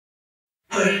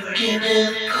Working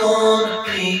in the corner,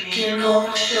 peeking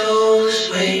over shoulders,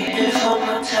 waiting for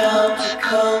my time to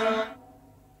come.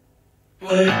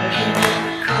 Working in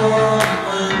the corner,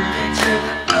 one day to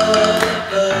the other,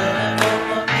 but I want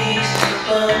my piece of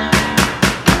bun.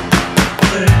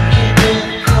 Working in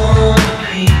the corner,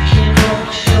 peeking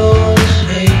over shoulders,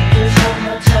 waiting for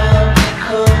my time to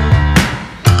come.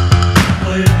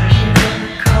 Working in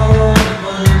the corner,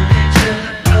 one day to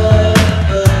the other,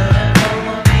 but I want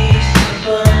my piece of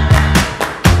bun.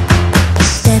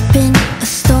 Stepping a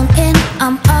stone in,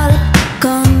 I'm all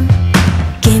gone.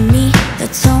 Give me the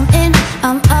tone in,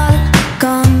 I'm all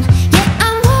gone. Yeah,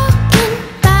 I'm walking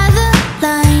by the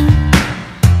line,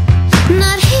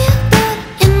 not here but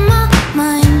in my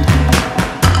mind.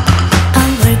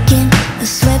 I'm working a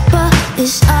sweat but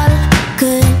it's all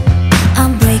good.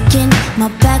 I'm breaking my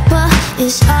back but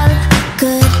it's all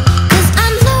good. Cause I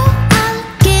know I'll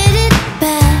get it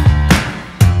back.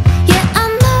 Yeah, I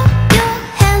know your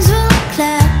hands will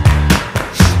clap.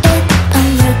 I'm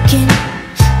working,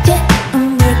 yeah,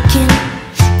 I'm working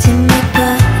to make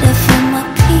butter for my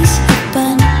piece of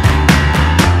bun.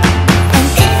 And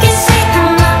if you say I'm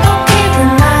not okay,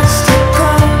 then I still go.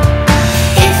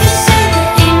 If you say there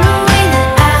ain't no way that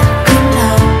I could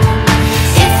know.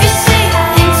 If you say I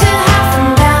ain't too high from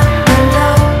down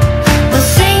below, well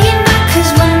say you're not,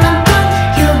 cause when I'm gone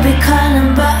you'll be calling,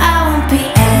 but I won't be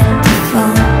at the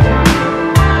phone.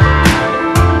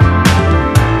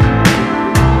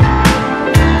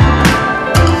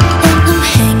 And I'm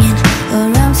hanging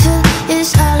around till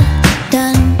it's all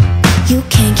done. You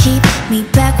can't keep me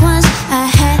back once I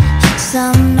had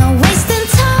some. No wasting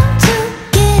time to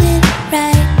get it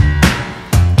right,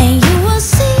 and you will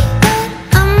see what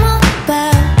I'm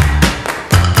about.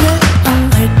 Good, I'm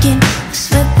working a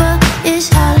sweat but it's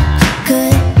all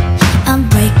good. I'm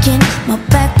breaking my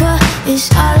back but it's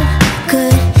all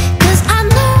good. Cause I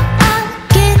know I'll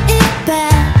get it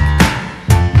back.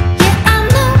 Yeah, I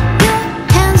know your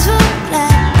hands will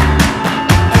clap.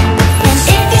 And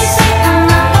if you say I'm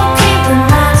not okay, then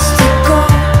I still go.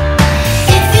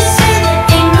 If you say there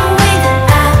ain't no way that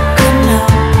I could know.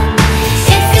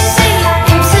 If you say I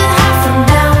aim too high from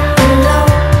down below,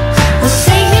 well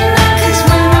say you're not, cause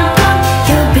when I'm gone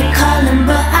you'll be calling,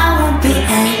 but I won't be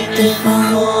at the phone.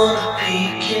 Corner,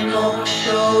 peeking over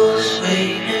shoulders,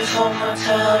 waiting for my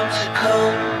time to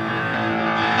come.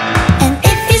 And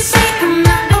if you say I'm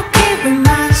not okay, we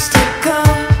might still go.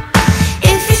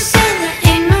 If you say there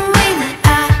ain't no way that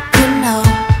I could know.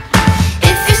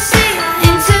 If you say I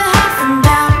aim too high from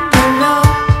down below,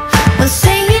 well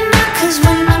say you're not, cause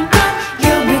when I'm gone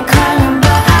you'll be calling,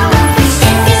 but I won't be.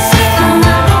 If you say I'm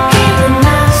not okay, we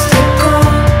might still go.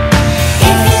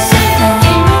 If you say there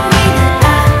ain't no way that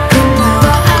I could know,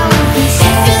 but I won't be.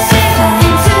 If you say I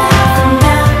aim too high from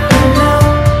down below,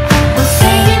 well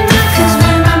say you're not, cause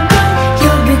when I'm gone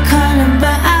you'll be calling,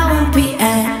 but I won't be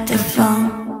at the phone.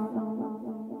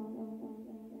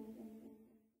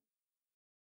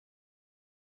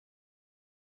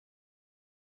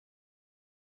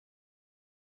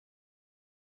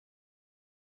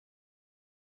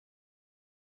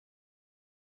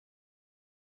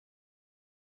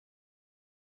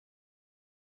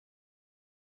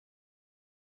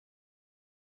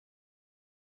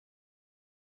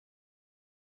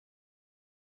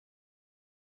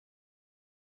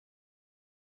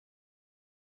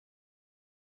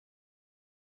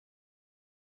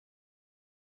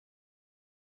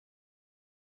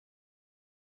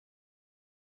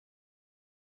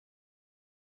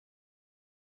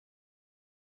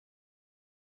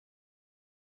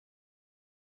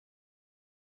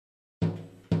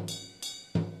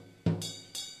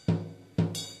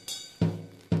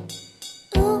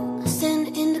 Ooh,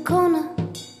 standing in the corner,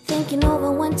 thinking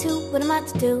over what am I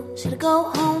to do? Should I go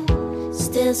home,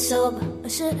 still sober, or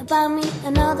should I buy me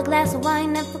another glass of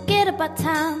wine and forget about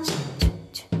time?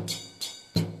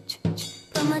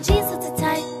 But my jeans are too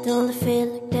tight, don't really feel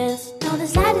like this. No,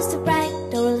 this light is too bright,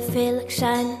 don't really feel like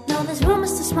shining. No, this room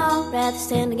is too small, rather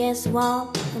stand against the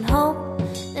wall and hope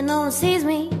that no one sees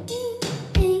me.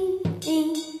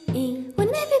 When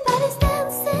everybody's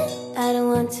dancing, I don't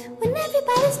want to. When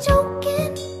everybody's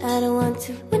joking, I don't want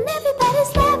to. When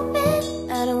everybody's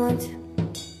laughing, I don't want to.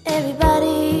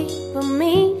 Everybody but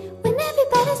me. When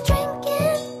everybody's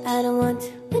drinking, I don't want to.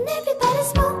 When everybody's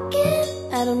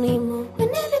smoking, I don't need more. When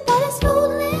everybody's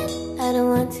fooling, I don't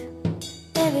want to.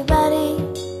 Everybody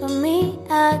but me.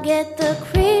 I get the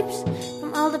creeps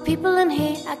from all the people in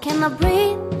here. I cannot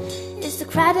breathe, it's too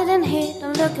crowded in here.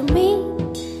 Don't look at me,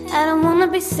 I don't wanna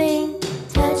be seen,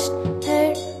 touched,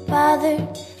 hurt, bothered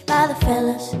by the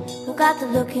fellas who got the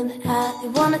look in the eye. They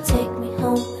wanna take me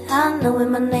home, but I know in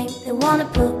my name they wanna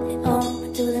put it on.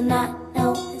 But do they not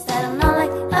know is that I'm not like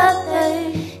the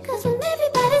others? Cause when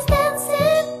everybody's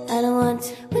dancing, I don't want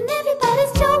to. When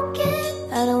everybody's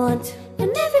joking, I don't want to.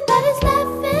 When everybody's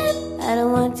laughing, I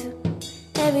don't want to.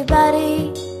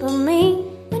 Everybody but me.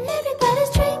 When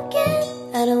everybody's drinking,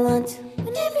 I don't want to.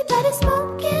 When everybody's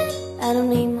smoking, I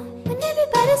don't need more. When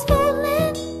everybody's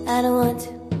fooling, I don't want to.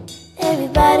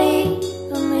 Everybody